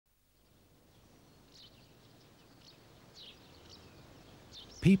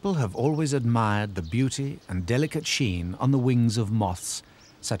People have always admired the beauty and delicate sheen on the wings of moths,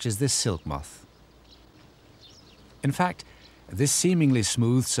 such as this silk moth. In fact, this seemingly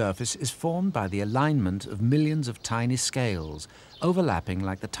smooth surface is formed by the alignment of millions of tiny scales overlapping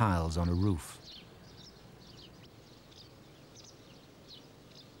like the tiles on a roof.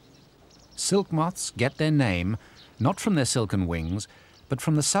 Silk moths get their name not from their silken wings, but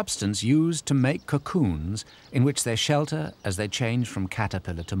from the substance used to make cocoons in which they shelter as they change from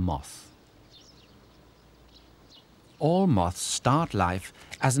caterpillar to moth. All moths start life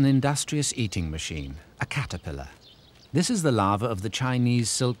as an industrious eating machine, a caterpillar. This is the larva of the Chinese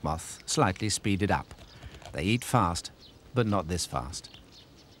silk moth, slightly speeded up. They eat fast, but not this fast.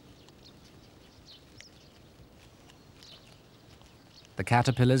 The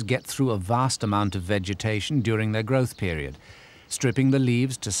caterpillars get through a vast amount of vegetation during their growth period, stripping the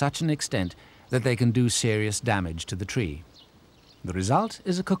leaves to such an extent that they can do serious damage to the tree. The result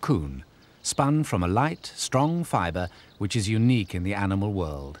is a cocoon, spun from a light, strong fiber which is unique in the animal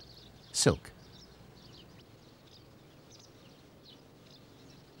world, silk.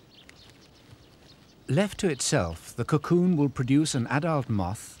 Left to itself, the cocoon will produce an adult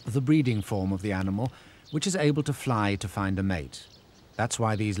moth, the breeding form of the animal, which is able to fly to find a mate. That's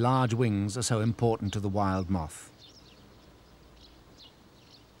why these large wings are so important to the wild moth.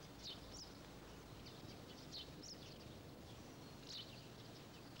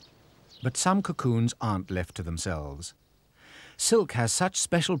 But some cocoons aren't left to themselves. Silk has such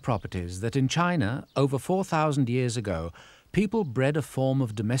special properties that in China, over 4,000 years ago, people bred a form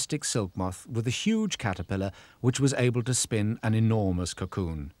of domestic silk moth with a huge caterpillar which was able to spin an enormous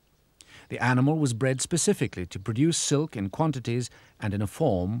cocoon. The animal was bred specifically to produce silk in quantities and in a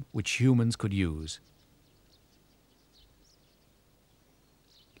form which humans could use.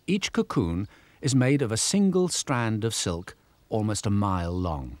 Each cocoon is made of a single strand of silk almost a mile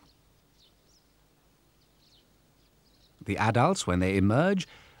long. The adults, when they emerge,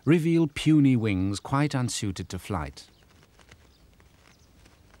 reveal puny wings quite unsuited to flight.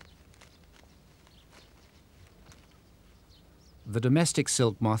 The domestic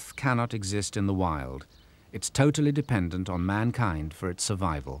silk moth cannot exist in the wild. It's totally dependent on mankind for its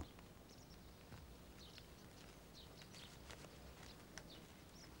survival.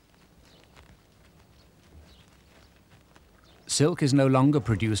 Silk is no longer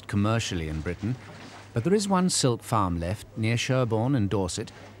produced commercially in Britain, but there is one silk farm left near Sherborne in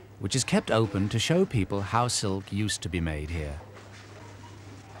Dorset, which is kept open to show people how silk used to be made here.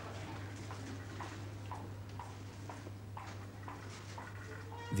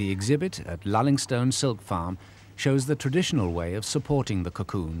 The exhibit at Lullingstone Silk Farm shows the traditional way of supporting the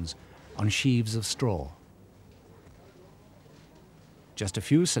cocoons on sheaves of straw. Just a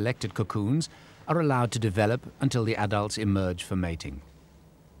few selected cocoons are allowed to develop until the adults emerge for mating.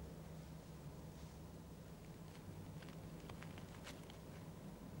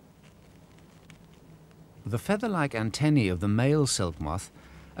 The feather-like antennae of the male silk moth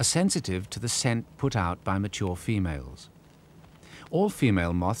are sensitive to the scent put out by mature females. All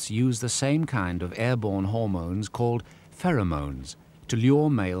female moths use the same kind of airborne hormones called pheromones to lure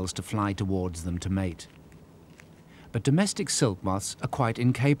males to fly towards them to mate. But domestic silk moths are quite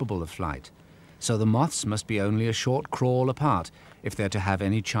incapable of flight, so the moths must be only a short crawl apart if they're to have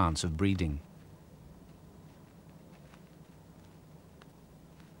any chance of breeding.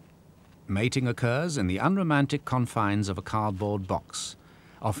 Mating occurs in the unromantic confines of a cardboard box,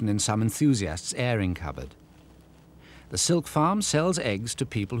 often in some enthusiast's airing cupboard. The silk farm sells eggs to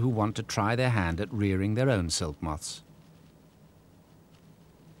people who want to try their hand at rearing their own silk moths.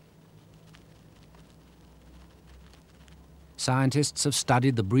 Scientists have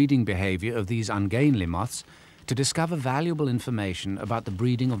studied the breeding behavior of these ungainly moths to discover valuable information about the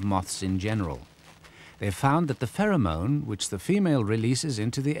breeding of moths in general. They've found that the pheromone, which the female releases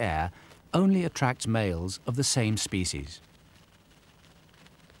into the air, only attracts males of the same species.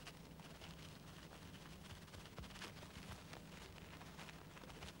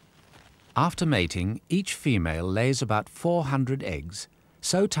 After mating, each female lays about 400 eggs,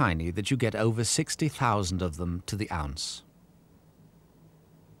 so tiny that you get over 60,000 of them to the ounce.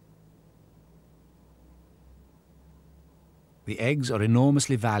 The eggs are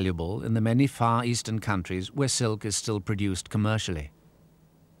enormously valuable in the many Far Eastern countries where silk is still produced commercially.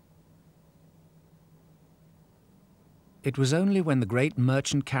 It was only when the great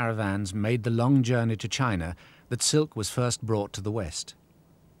merchant caravans made the long journey to China that silk was first brought to the West.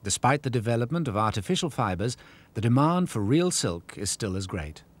 Despite the development of artificial fibers, the demand for real silk is still as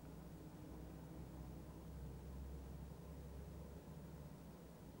great.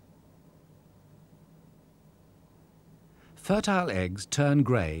 Fertile eggs turn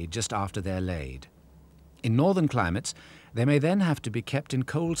grey just after they're laid. In northern climates, they may then have to be kept in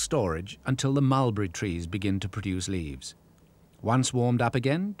cold storage until the mulberry trees begin to produce leaves. Once warmed up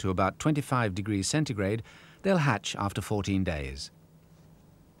again to about 25 degrees centigrade, they'll hatch after 14 days.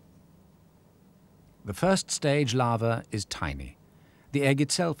 The first stage larva is tiny. The egg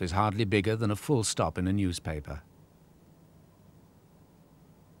itself is hardly bigger than a full stop in a newspaper.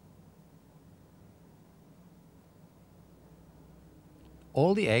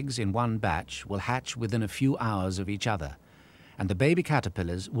 All the eggs in one batch will hatch within a few hours of each other, and the baby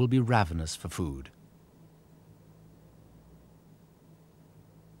caterpillars will be ravenous for food.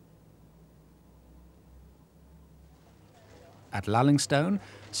 At Lullingstone,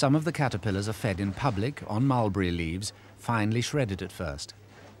 some of the caterpillars are fed in public on mulberry leaves, finely shredded at first.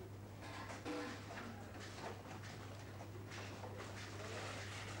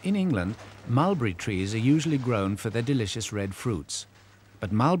 In England, mulberry trees are usually grown for their delicious red fruits,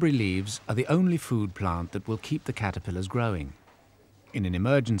 but mulberry leaves are the only food plant that will keep the caterpillars growing. In an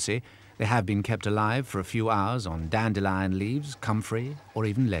emergency, they have been kept alive for a few hours on dandelion leaves, comfrey, or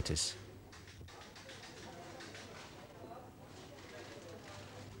even lettuce.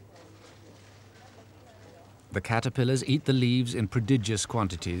 The caterpillars eat the leaves in prodigious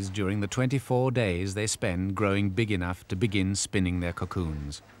quantities during the 24 days they spend growing big enough to begin spinning their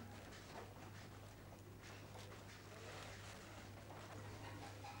cocoons.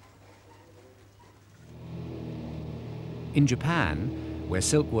 In Japan, where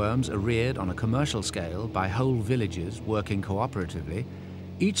silkworms are reared on a commercial scale by whole villages working cooperatively,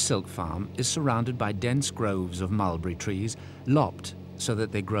 each silk farm is surrounded by dense groves of mulberry trees, lopped so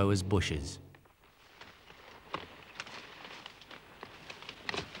that they grow as bushes.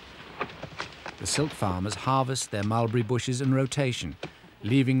 The silk farmers harvest their mulberry bushes in rotation,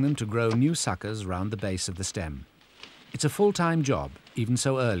 leaving them to grow new suckers round the base of the stem. It's a full-time job, even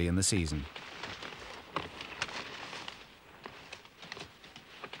so early in the season.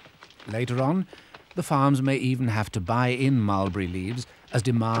 Later on, the farms may even have to buy in mulberry leaves as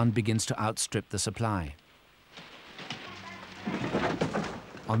demand begins to outstrip the supply.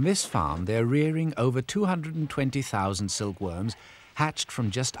 On this farm, they're rearing over 220,000 silkworms hatched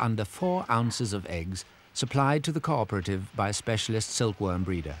from just under 4 ounces of eggs supplied to the cooperative by a specialist silkworm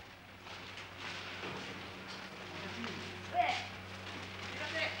breeder.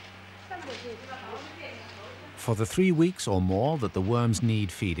 For the 3 weeks or more that the worms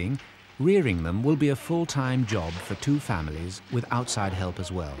need feeding, rearing them will be a full-time job for 2 families with outside help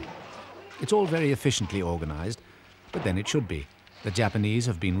as well. It's all very efficiently organized, but then it should be. The Japanese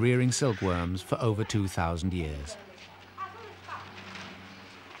have been rearing silkworms for over 2,000 years.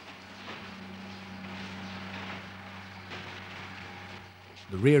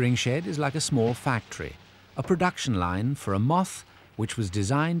 The rearing shed is like a small factory, a production line for a moth which was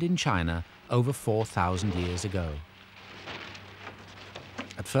designed in China over 4,000 years ago.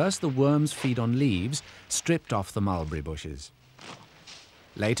 At first, the worms feed on leaves stripped off the mulberry bushes.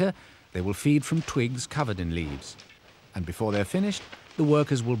 Later, they will feed from twigs covered in leaves. And before they're finished, the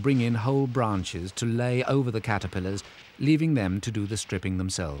workers will bring in whole branches to lay over the caterpillars, leaving them to do the stripping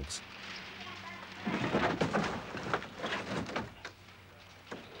themselves.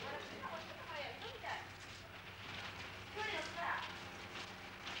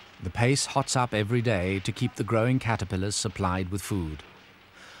 The pace hots up every day to keep the growing caterpillars supplied with food.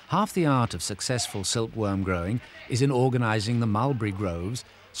 Half the art of successful silkworm growing is in organizing the mulberry groves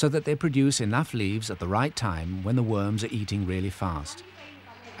so that they produce enough leaves at the right time when the worms are eating really fast.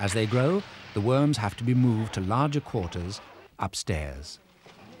 As they grow, the worms have to be moved to larger quarters upstairs.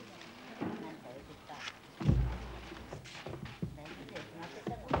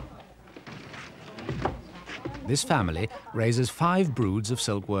 This family raises 5 broods of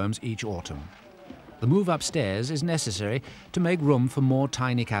silkworms each autumn. The move upstairs is necessary to make room for more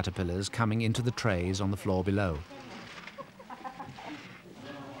tiny caterpillars coming into the trays on the floor below.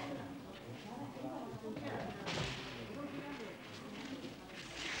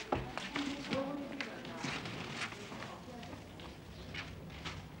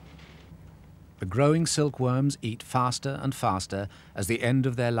 The growing silkworms eat faster and faster as the end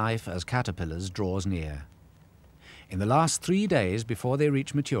of their life as caterpillars draws near. In the last 3 days before they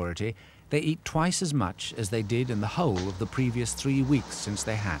reach maturity, they eat twice as much as they did in the whole of the previous 3 weeks since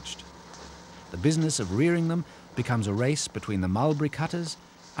they hatched. The business of rearing them becomes a race between the mulberry cutters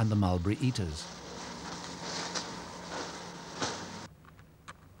and the mulberry eaters.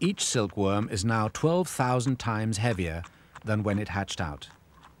 Each silkworm is now 12,000 times heavier than when it hatched out.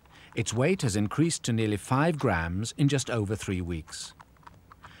 Its weight has increased to nearly 5 grams in just over 3 weeks.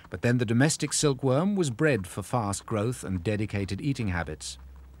 But then the domestic silkworm was bred for fast growth and dedicated eating habits.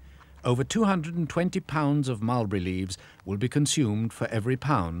 Over 220 pounds of mulberry leaves will be consumed for every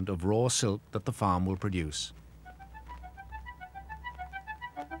pound of raw silk that the farm will produce.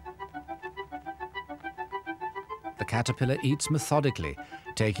 The caterpillar eats methodically,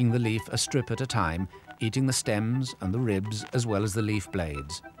 taking the leaf a strip at a time, eating the stems and the ribs as well as the leaf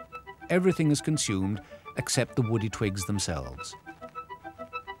blades. Everything is consumed except the woody twigs themselves.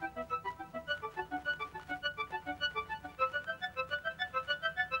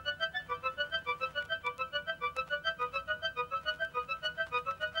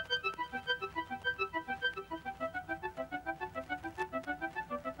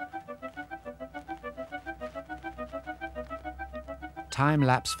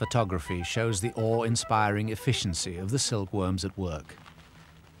 Time-lapse photography shows the awe-inspiring efficiency of the silkworms at work.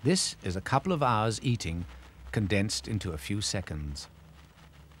 This is a couple of hours eating, condensed into a few seconds.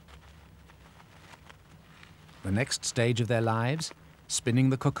 The next stage of their lives, spinning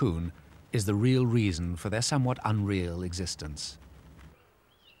the cocoon, is the real reason for their somewhat unreal existence.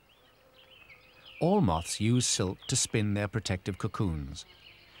 All moths use silk to spin their protective cocoons.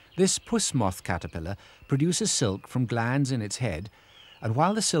 This puss moth caterpillar produces silk from glands in its head, and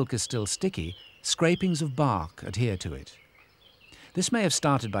while the silk is still sticky, scrapings of bark adhere to it. This may have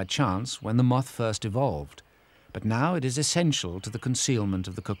started by chance when the moth first evolved, but now it is essential to the concealment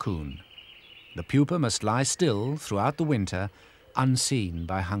of the cocoon. The pupa must lie still throughout the winter, unseen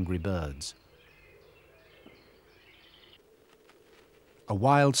by hungry birds. A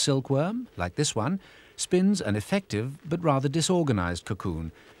wild silkworm, like this one, spins an effective but rather disorganized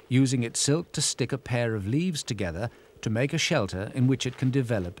cocoon, using its silk to stick a pair of leaves together to make a shelter in which it can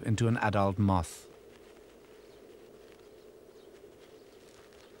develop into an adult moth.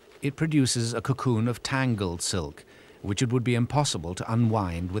 It produces a cocoon of tangled silk, which it would be impossible to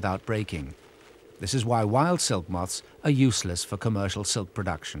unwind without breaking. This is why wild silk moths are useless for commercial silk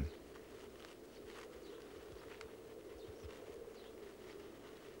production.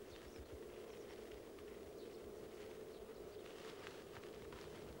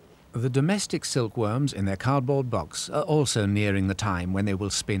 The domestic silkworms in their cardboard box are also nearing the time when they will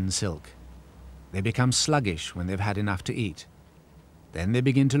spin silk. They become sluggish when they've had enough to eat. Then they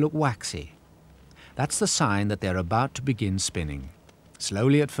begin to look waxy. That's the sign that they're about to begin spinning.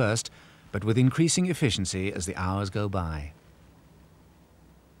 Slowly at first, but with increasing efficiency as the hours go by.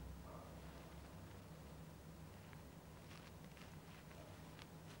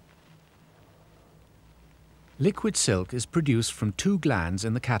 Liquid silk is produced from two glands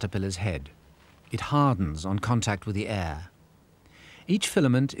in the caterpillar's head. It hardens on contact with the air. Each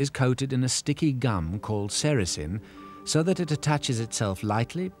filament is coated in a sticky gum called sericin, so that it attaches itself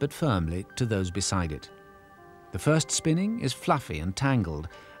lightly but firmly to those beside it. The first spinning is fluffy and tangled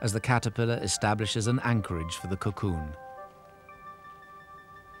as the caterpillar establishes an anchorage for the cocoon.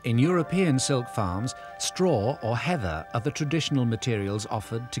 In European silk farms, straw or heather are the traditional materials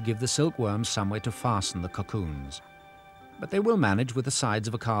offered to give the silkworms somewhere to fasten the cocoons. But they will manage with the sides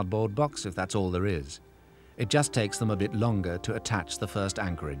of a cardboard box if that's all there is. It just takes them a bit longer to attach the first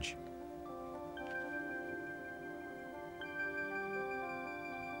anchorage.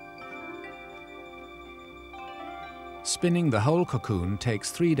 Spinning the whole cocoon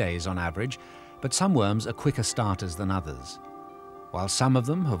takes 3 days on average, but some worms are quicker starters than others. While some of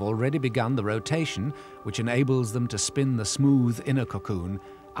them have already begun the rotation, which enables them to spin the smooth inner cocoon,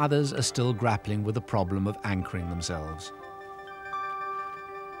 others are still grappling with the problem of anchoring themselves.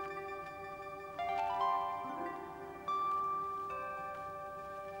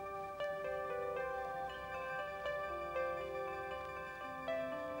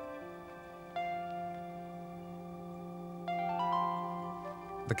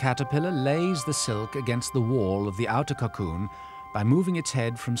 The caterpillar lays the silk against the wall of the outer cocoon by moving its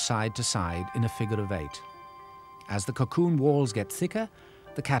head from side to side in a figure of 8. As the cocoon walls get thicker,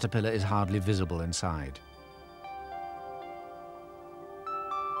 the caterpillar is hardly visible inside.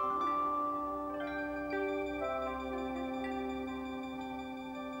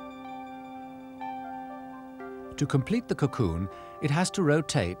 To complete the cocoon, it has to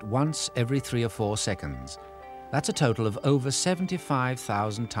rotate once every 3 or 4 seconds. That's a total of over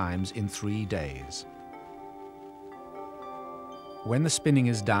 75,000 times in 3 days. When the spinning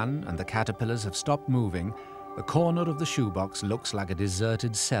is done and the caterpillars have stopped moving, the corner of the shoebox looks like a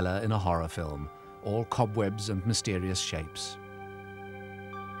deserted cellar in a horror film, all cobwebs and mysterious shapes.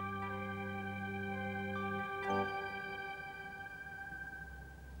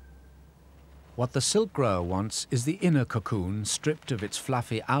 What the silk grower wants is the inner cocoon stripped of its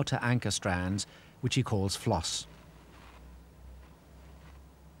fluffy outer anchor strands, which he calls floss.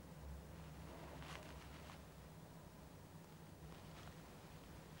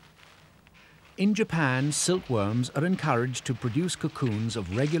 In Japan, silkworms are encouraged to produce cocoons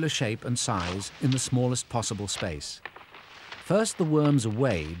of regular shape and size in the smallest possible space. First, the worms are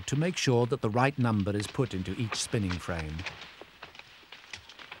weighed to make sure that the right number is put into each spinning frame.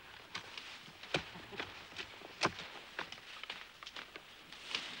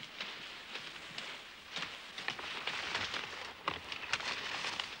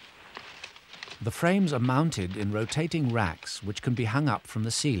 The frames are mounted in rotating racks which can be hung up from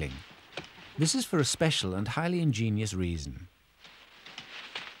the ceiling. This is for a special and highly ingenious reason.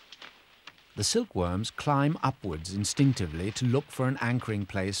 The silkworms climb upwards instinctively to look for an anchoring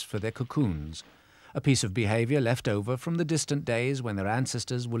place for their cocoons, a piece of behavior left over from the distant days when their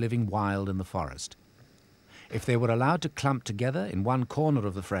ancestors were living wild in the forest. If they were allowed to clump together in one corner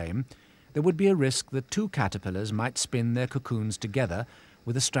of the frame, there would be a risk that two caterpillars might spin their cocoons together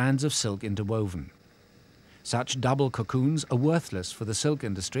with the strands of silk interwoven. Such double cocoons are worthless for the silk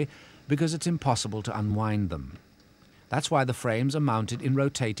industry because it's impossible to unwind them. That's why the frames are mounted in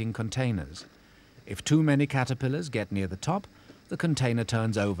rotating containers. If too many caterpillars get near the top, the container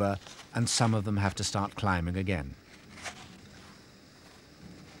turns over and some of them have to start climbing again.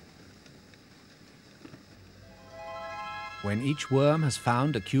 When each worm has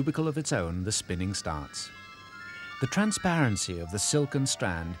found a cubicle of its own, the spinning starts. The transparency of the silken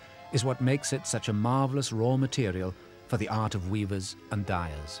strand is what makes it such a marvelous raw material for the art of weavers and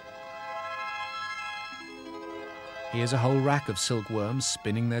dyers. Here's a whole rack of silkworms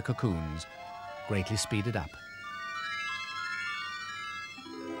spinning their cocoons, greatly speeded up.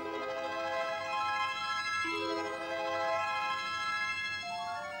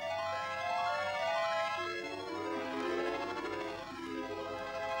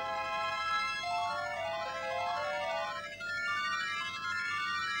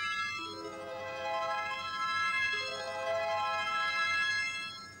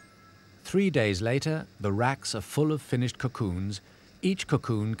 Three days later, the racks are full of finished cocoons, each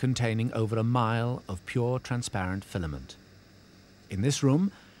cocoon containing over a mile of pure transparent filament. In this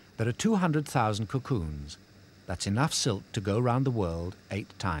room, there are 200,000 cocoons. That's enough silk to go round the world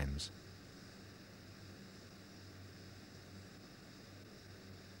 8 times.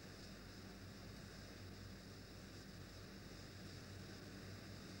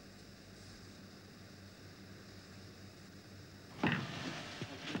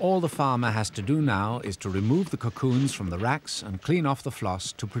 All the farmer has to do now is to remove the cocoons from the racks and clean off the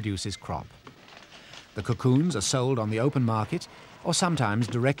floss to produce his crop. The cocoons are sold on the open market or sometimes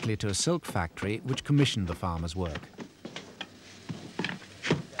directly to a silk factory which commissioned the farmer's work.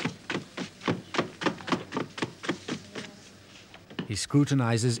 He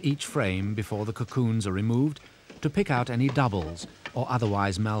scrutinizes each frame before the cocoons are removed to pick out any doubles or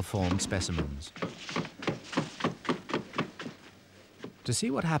otherwise malformed specimens. To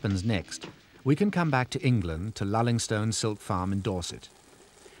see what happens next, we can come back to England, to Lullingstone Silk Farm in Dorset.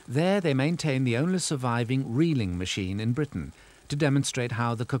 There they maintain the only surviving reeling machine in Britain to demonstrate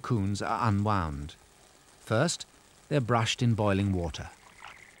how the cocoons are unwound. First, they're brushed in boiling water.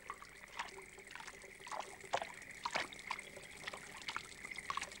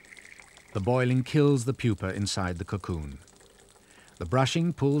 The boiling kills the pupa inside the cocoon. The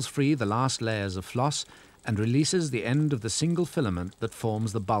brushing pulls free the last layers of floss and releases the end of the single filament that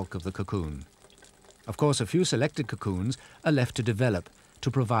forms the bulk of the cocoon. Of course, a few selected cocoons are left to develop to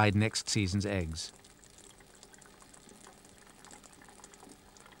provide next season's eggs.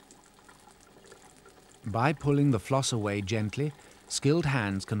 By pulling the floss away gently, skilled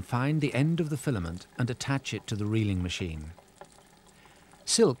hands can find the end of the filament and attach it to the reeling machine.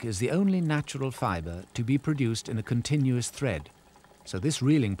 Silk is the only natural fibre to be produced in a continuous thread, so this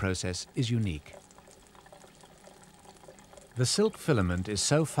reeling process is unique. The silk filament is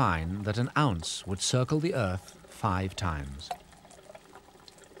so fine that an ounce would circle the earth 5 times.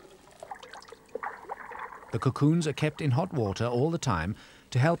 The cocoons are kept in hot water all the time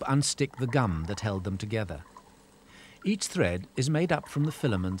to help unstick the gum that held them together. Each thread is made up from the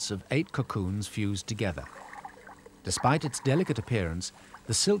filaments of 8 cocoons fused together. Despite its delicate appearance,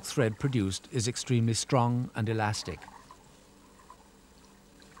 the silk thread produced is extremely strong and elastic.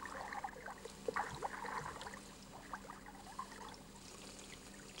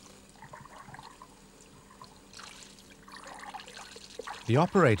 The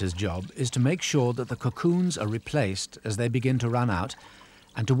operator's job is to make sure that the cocoons are replaced as they begin to run out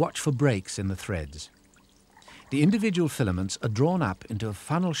and to watch for breaks in the threads. The individual filaments are drawn up into a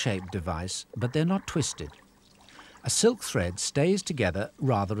funnel-shaped device, but they're not twisted. A silk thread stays together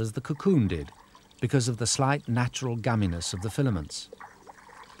rather as the cocoon did, because of the slight natural gumminess of the filaments.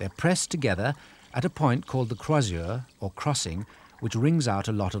 They're pressed together at a point called the croisure, or crossing, which wrings out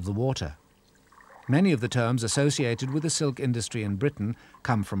a lot of the water. Many of the terms associated with the silk industry in Britain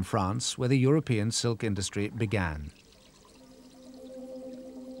come from France, where the European silk industry began.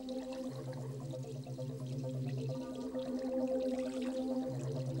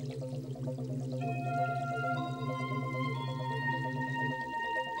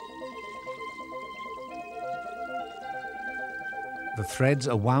 The threads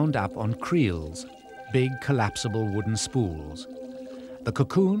are wound up on creels, big collapsible wooden spools. The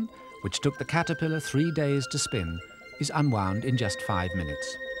cocoon, which took the caterpillar 3 days to spin, is unwound in just 5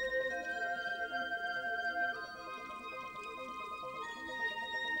 minutes.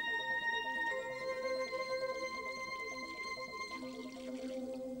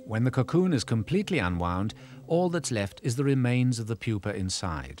 When the cocoon is completely unwound, all that's left is the remains of the pupa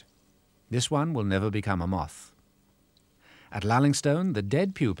inside. This one will never become a moth. At Lullingstone, the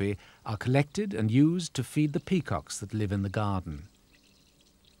dead pupae are collected and used to feed the peacocks that live in the garden.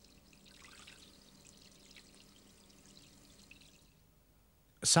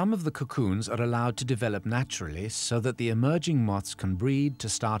 Some of the cocoons are allowed to develop naturally so that the emerging moths can breed to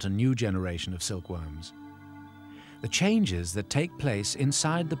start a new generation of silkworms. The changes that take place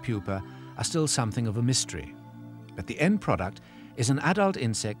inside the pupa are still something of a mystery, but the end product is an adult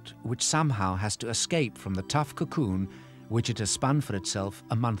insect which somehow has to escape from the tough cocoon which it has spun for itself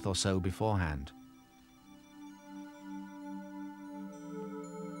a month or so beforehand.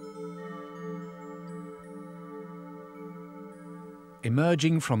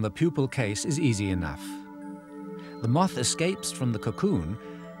 Emerging from the pupal case is easy enough. The moth escapes from the cocoon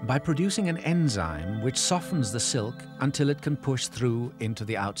by producing an enzyme which softens the silk until it can push through into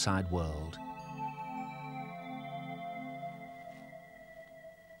the outside world.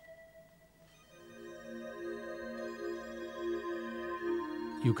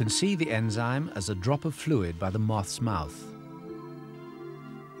 You can see the enzyme as a drop of fluid by the moth's mouth.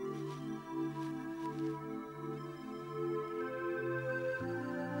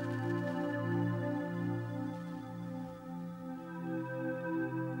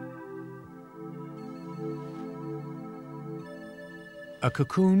 A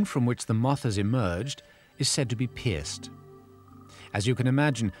cocoon from which the moth has emerged is said to be pierced. As you can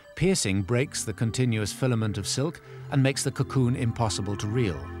imagine, piercing breaks the continuous filament of silk and makes the cocoon impossible to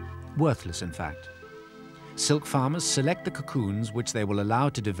reel. Worthless, in fact. Silk farmers select the cocoons which they will allow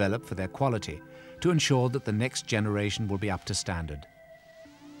to develop for their quality to ensure that the next generation will be up to standard.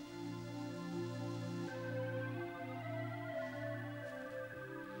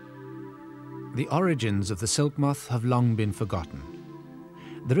 The origins of the silk moth have long been forgotten.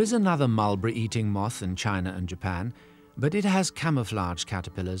 There is another mulberry-eating moth in China and Japan, but it has camouflage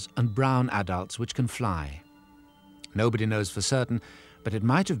caterpillars and brown adults which can fly. Nobody knows for certain, but it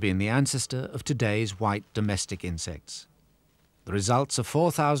might have been the ancestor of today's white domestic insects. The results of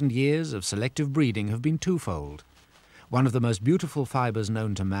 4,000 years of selective breeding have been twofold: one of the most beautiful fibers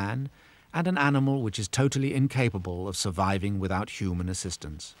known to man, and an animal which is totally incapable of surviving without human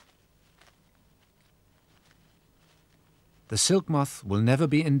assistance. The silk moth will never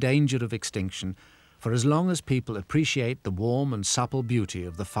be in danger of extinction for as long as people appreciate the warm and supple beauty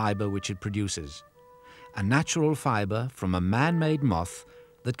of the fibre which it produces, a natural fibre from a man-made moth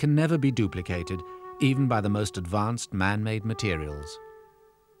that can never be duplicated even by the most advanced man-made materials.